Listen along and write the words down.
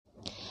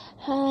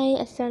Hi,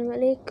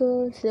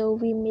 Assalamualaikum. So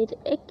we meet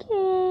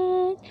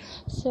again.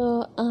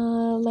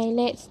 My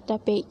next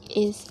topic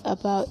is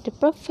about the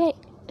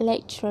perfect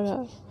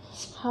lecturer.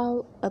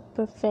 How a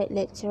perfect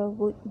lecturer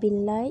would be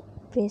like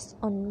based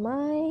on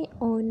my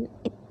own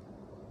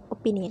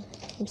opinion.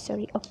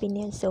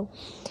 Opinion. So,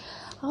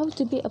 how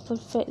to be a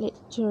perfect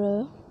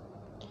lecturer?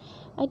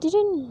 I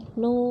didn't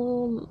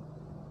know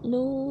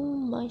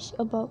much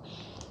about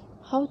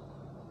how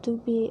to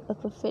be a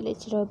perfect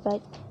lecturer,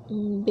 but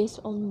based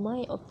on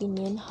my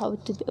opinion, how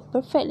to be a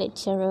perfect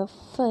lecturer,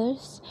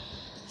 first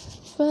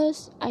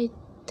I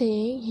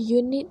think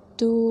you need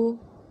to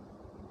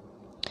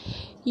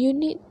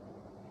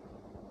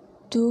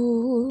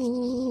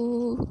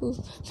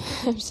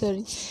I'm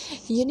sorry,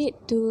 you need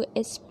to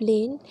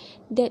explain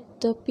that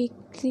topic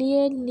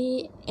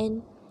clearly,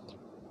 and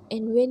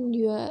when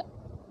you are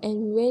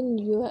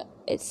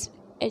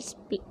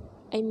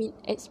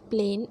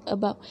explain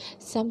about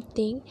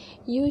something,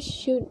 you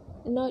should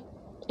not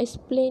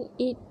explain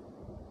it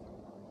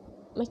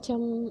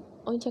macam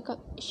orang cakap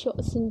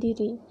syok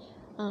sendiri.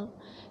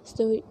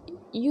 So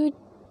you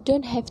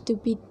don't have to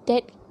be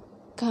that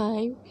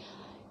kind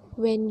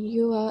when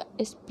you are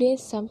explain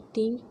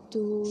something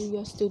to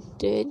your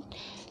student,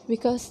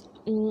 because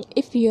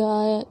if you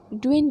are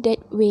doing that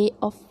way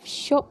of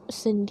syok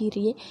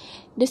sendiri,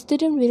 the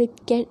student will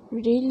get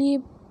really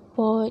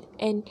bored.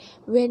 And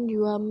when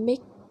you are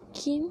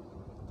making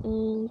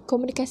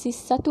komunikasi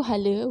satu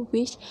hala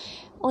which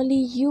only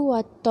you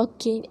are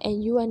talking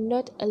and you are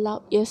not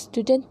allowed your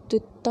student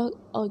to talk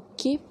or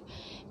give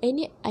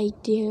any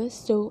idea,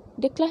 so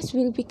the class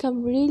will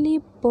become really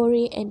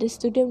boring and the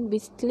student will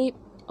sleep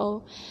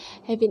or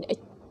having a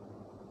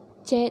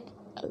chat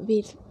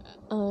with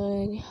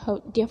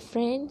their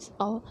friends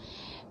or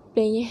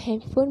playing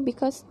handphone,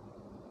 because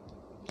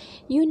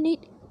you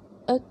need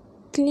a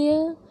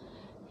clear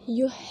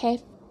you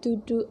have to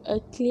do a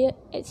clear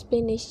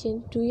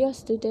explanation to your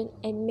student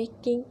and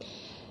making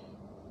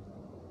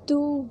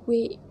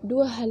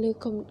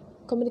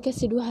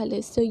komunikasi dua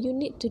hala. So you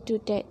need to do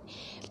that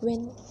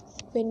when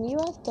you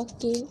are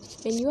talking,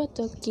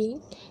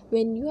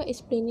 when you are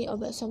explaining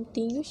about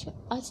something, you should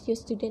ask your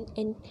student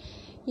and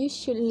you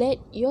should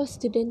let your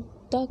student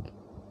talk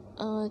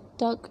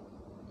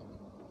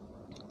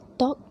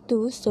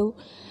too, so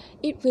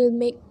it will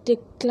make the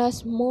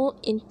class more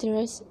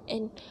interest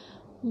and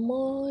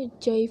more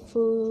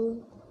joyful,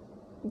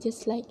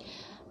 just like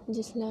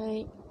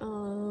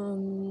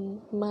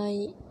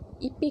my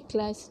EP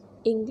class,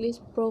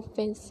 English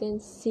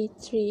Proficiency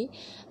 3.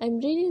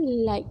 I'm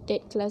really like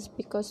that class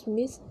because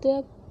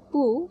Sir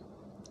Pooh,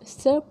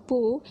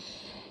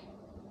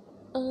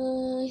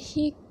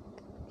 he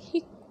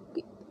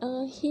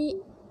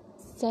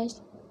such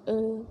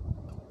a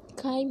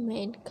kind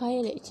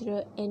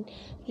lecturer and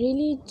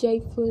really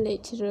joyful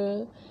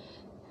lecturer.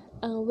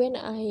 When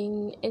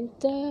I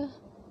enter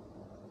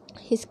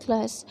his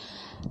class,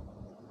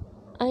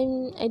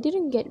 I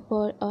didn't get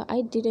bored, or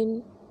I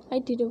didn't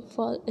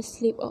fall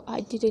asleep, or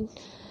I didn't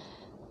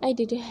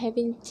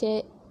having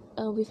chat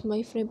with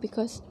my friend,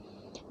 because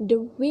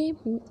the way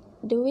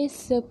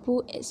Sir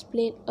Pooh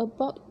explained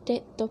about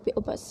that topic,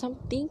 about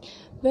something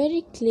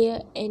very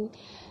clear, and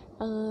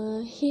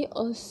he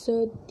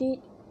also did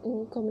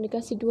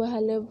komunikasi dua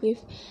hala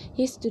with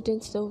his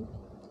students, so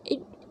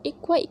it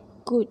quite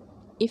good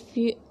if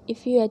you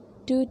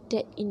do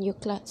that in your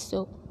class.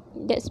 So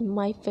that's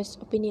my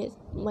first opinion.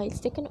 My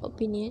second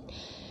opinion,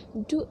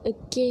 do a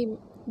game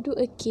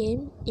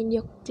in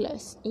your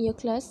class,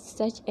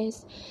 such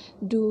as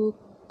do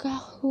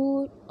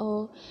Kahoot,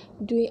 or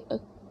doing a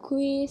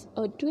quiz,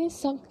 or doing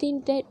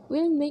something that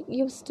will make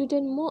your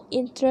student more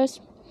interest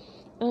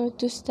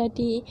to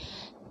study,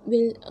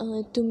 will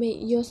to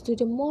make your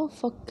student more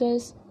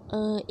focused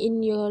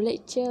in your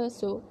lecture.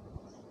 So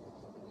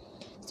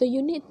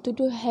you need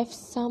to have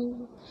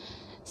some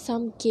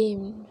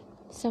game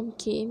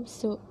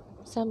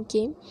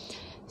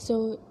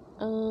so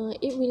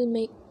it will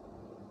make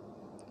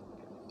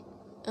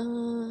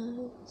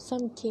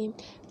some game.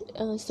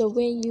 So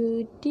when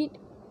you did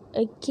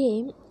a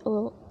game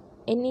or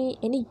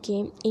any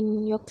game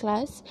in your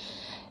class,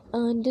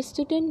 the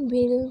student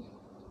will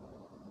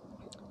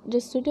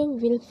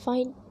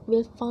found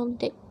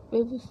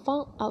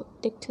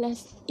out the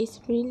class is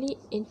really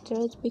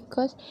interesting,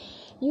 because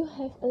you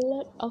have a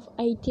lot of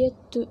idea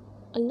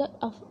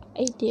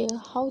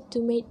how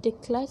to make the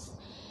class,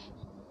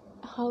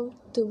 how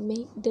to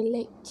make the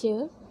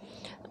lecture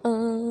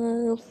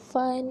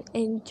fun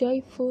and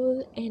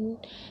joyful, and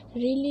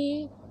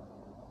really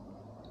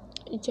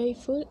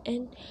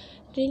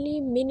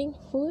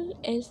meaningful,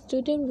 and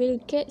student will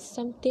get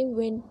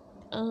something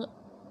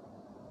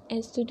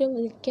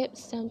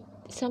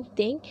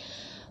something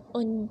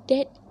on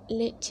that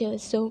lecture.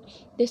 So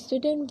the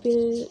student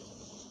will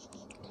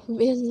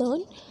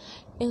not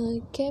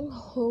came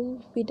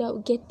home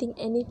without getting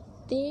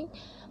anything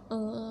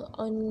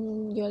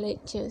on your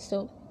lecture.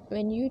 So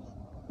when you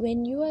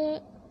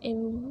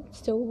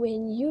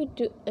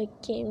do a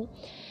game,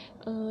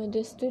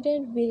 the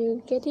student will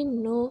get to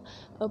know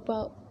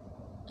about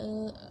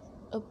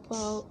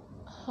about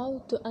how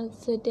to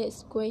answer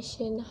that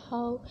question,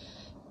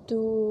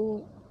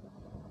 to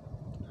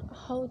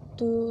how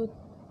to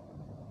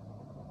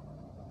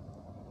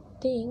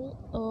think,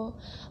 or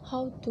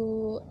how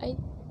to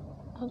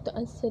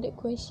answer that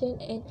question,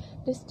 and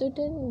the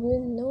student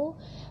will know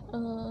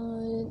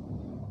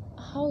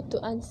how to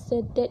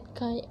answer that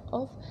kind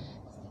of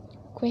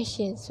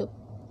question. So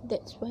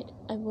that's what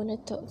I wanna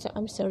talk. So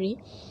I'm sorry.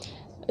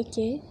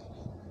 Okay,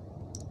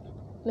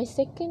 my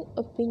second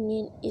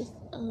opinion is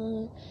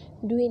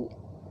doing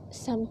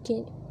some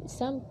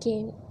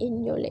game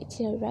in your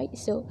lecture, right?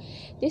 So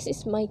this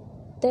is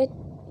third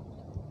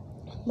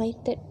my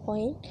third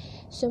point.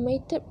 So my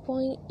third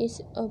point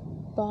is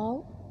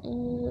about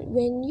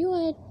when you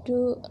are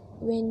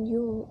when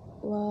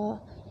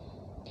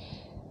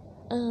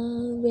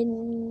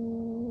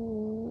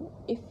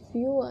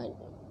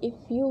if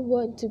you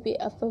want to be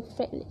a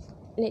perfect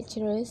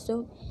lecturer,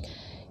 so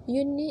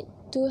you need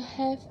to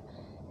have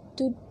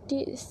to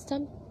do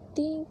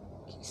something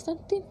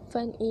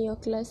fun in your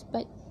class,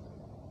 but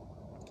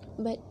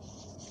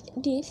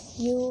this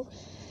you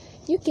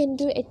can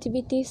do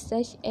activities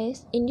such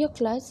as in your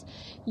class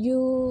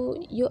you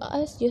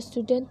ask your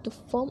student to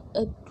form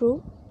a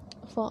group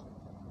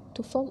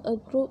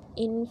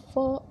in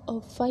 4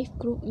 or 5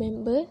 group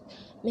members.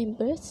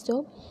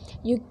 So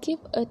you give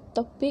a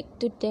topic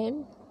to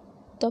them,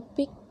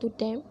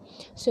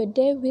 so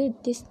they will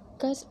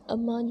discuss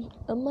among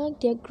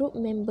their group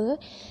member,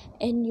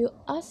 and you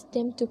ask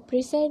them to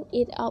present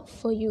it out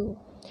for you,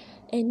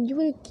 and you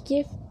will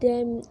give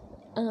them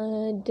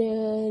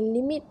the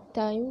limit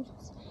times,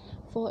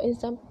 for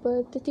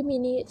example 30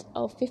 minutes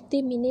or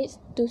 50 minutes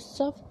to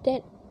solve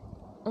that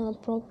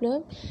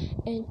problem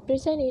and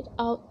present it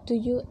out to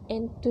you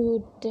and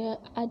to the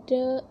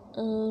other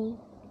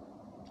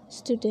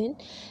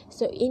student.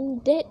 So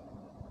in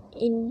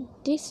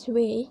this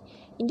way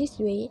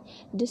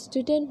the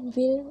student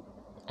will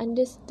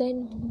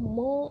understand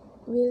more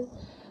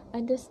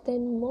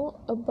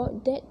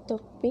about that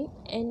topic,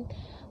 and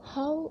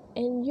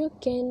you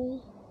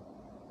can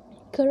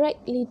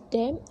correctly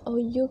them, or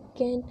you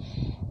can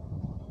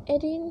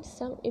add in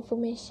some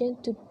information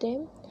to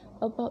them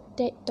about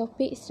that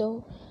topic,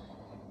 so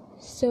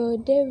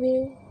they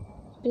will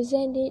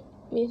present it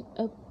with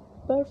a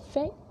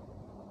perfect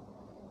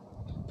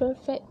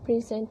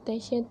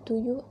presentation to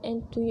you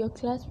and to your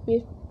class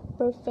with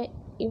perfect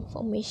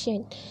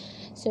information.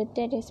 So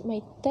that is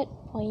my third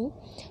point.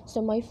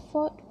 So my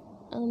fourth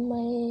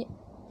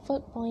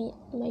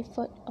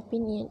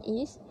opinion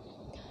is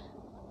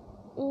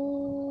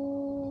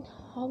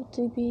how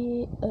to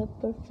be a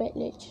perfect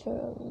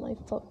lecturer. My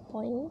fourth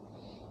point,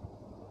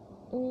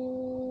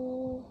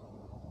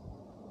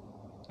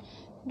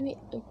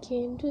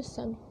 do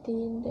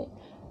something that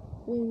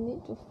we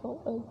need to form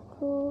a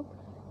group,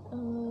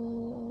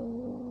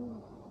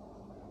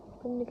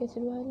 komunikasi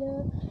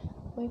berhala.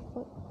 My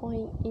fourth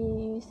point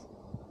is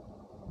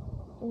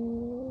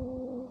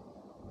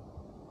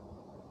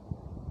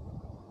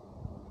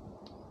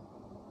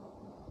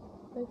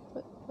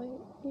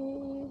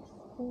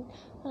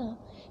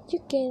you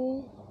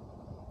can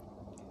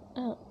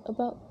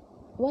about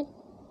what.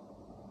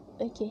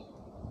 Okay,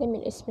 let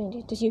me explain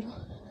it to you.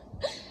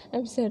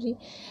 I'm sorry.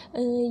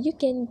 You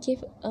can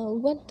give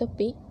one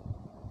topic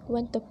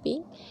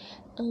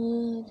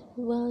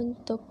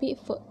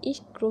for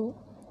each group,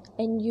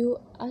 and you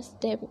ask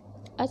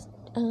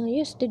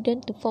your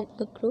student to form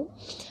a group,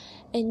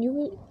 and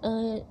you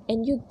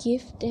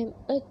give them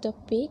a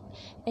topic,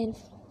 and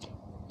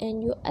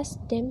you ask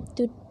them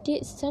to do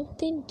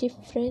something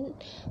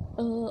different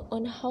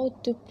on how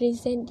to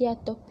present their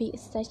topic,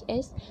 such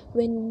as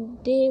when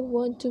they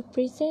want to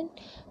present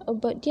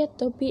about their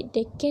topic,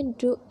 they can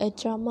do a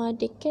drama,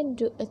 they can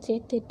do a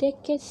theater, they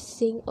can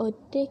sing, or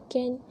they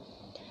can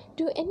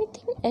do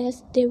anything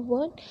else they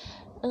want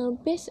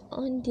based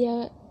on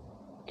their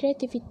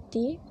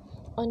creativity,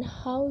 on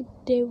how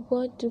they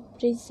want to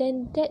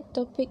present that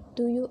topic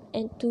to you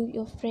and to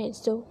your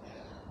friends.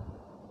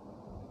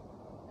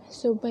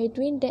 So by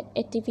doing that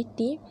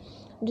activity,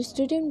 the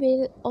student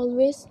will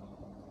always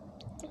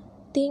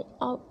think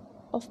out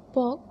of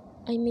box,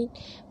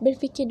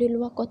 berfikir di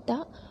luar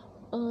kotak,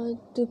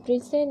 to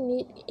present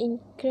it in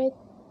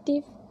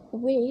creative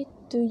way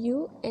to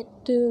you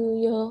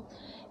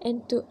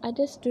and to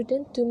other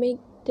students, to make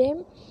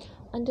them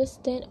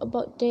understand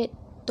about that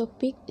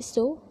topic.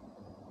 So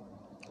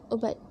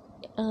about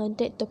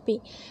that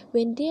topic,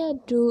 when they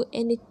do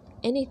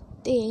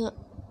anything,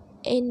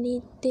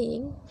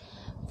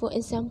 for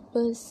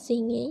example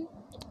singing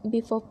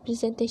before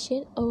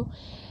presentation, or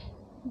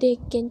they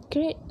can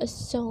create a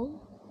song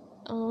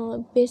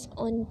based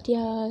on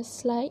their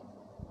slide,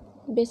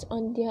 based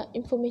on their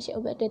information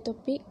about the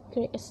topic,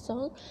 create a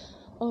song.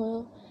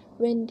 Or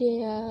when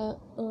they are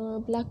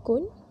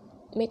berlakon,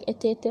 make a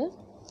theater,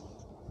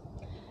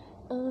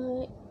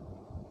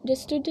 the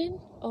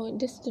student or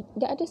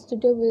the other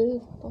student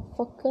will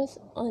focus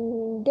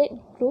on that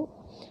group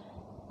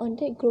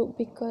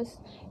because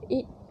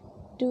it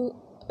do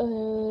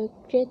a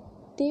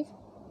creative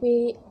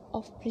way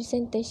of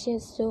presentation,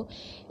 so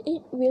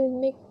it will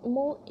make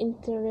more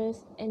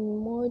interest and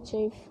more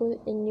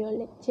joyful in your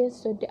lecture,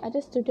 so the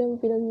other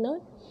student will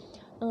not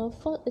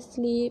fall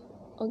asleep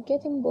or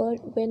getting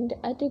bored when the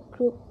other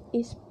group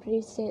is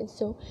present.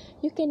 So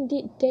you can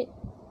do that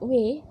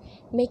way,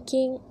 make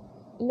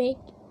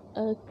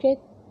a great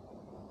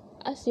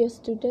ask your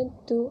student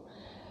to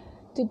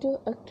do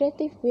a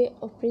creative way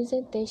of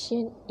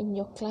presentation in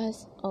your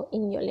class or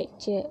in your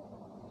lecture.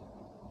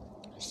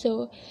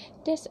 So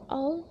that's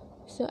all.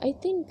 So I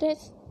think that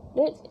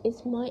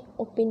is my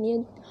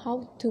opinion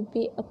how to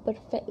be a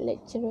perfect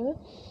lecturer.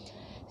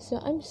 So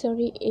I'm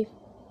sorry if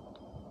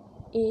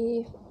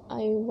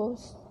I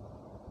was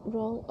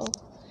wrong,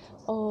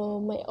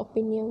 or my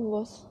opinion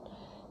was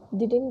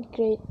didn't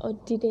great or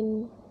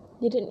didn't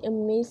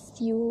amaze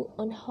you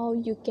on how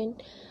you can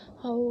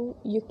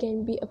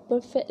be a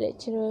perfect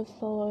lecturer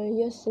for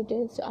your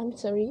students. So I'm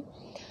sorry.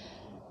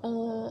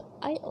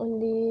 I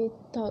only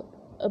talk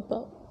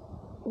about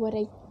what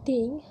I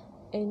think,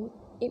 and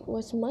it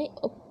was my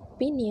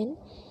opinion.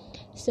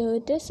 So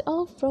that's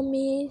all from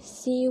me.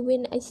 See you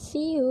when I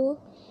see you.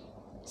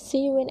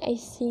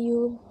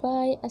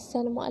 Bye.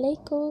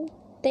 Assalamualaikum.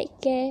 Take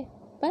care.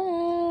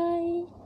 Bye.